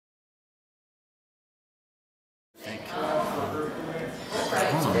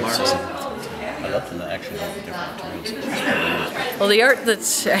I love them actually all the different materials. Well, the art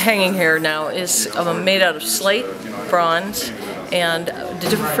that's hanging here now is made out of slate, bronze, and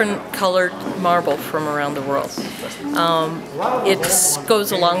different colored marble from around the world. It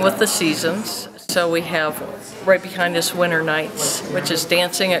goes along with the seasons. So we have right behind us Winter Nights, which is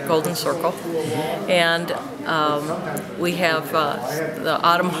dancing at Golden Circle, and we have the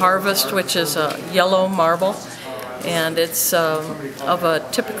Autumn Harvest, which is a yellow marble, and it's of a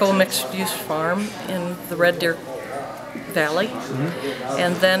typical mixed-use farm in the Red Deer Valley.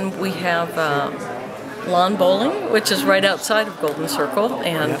 And then we have lawn bowling, which is right outside of Golden Circle,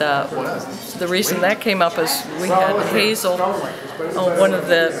 and the reason that came up is we had Hazel, one of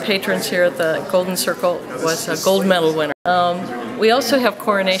the patrons here at the Golden Circle, was a gold medal winner. We also have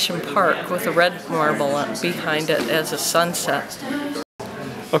Coronation Park with a red marble behind it as a sunset.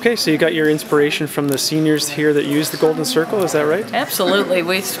 Okay, so you got your inspiration from the seniors here that use the Golden Circle, is that right? Absolutely.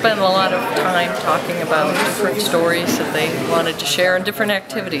 We spent a lot of time talking about different stories that they wanted to share and different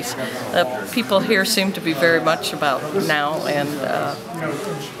activities. People here seem to be very much about now and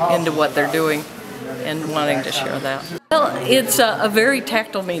into what they're doing and wanting to share that. Well, it's a very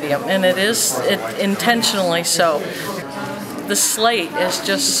tactile medium, and it intentionally so. The slate is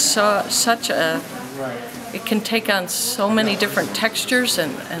just such a... It can take on so many different textures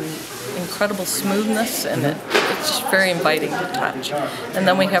and incredible smoothness, and it's just very inviting to touch. And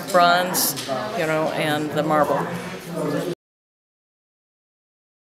then we have bronze, and the marble.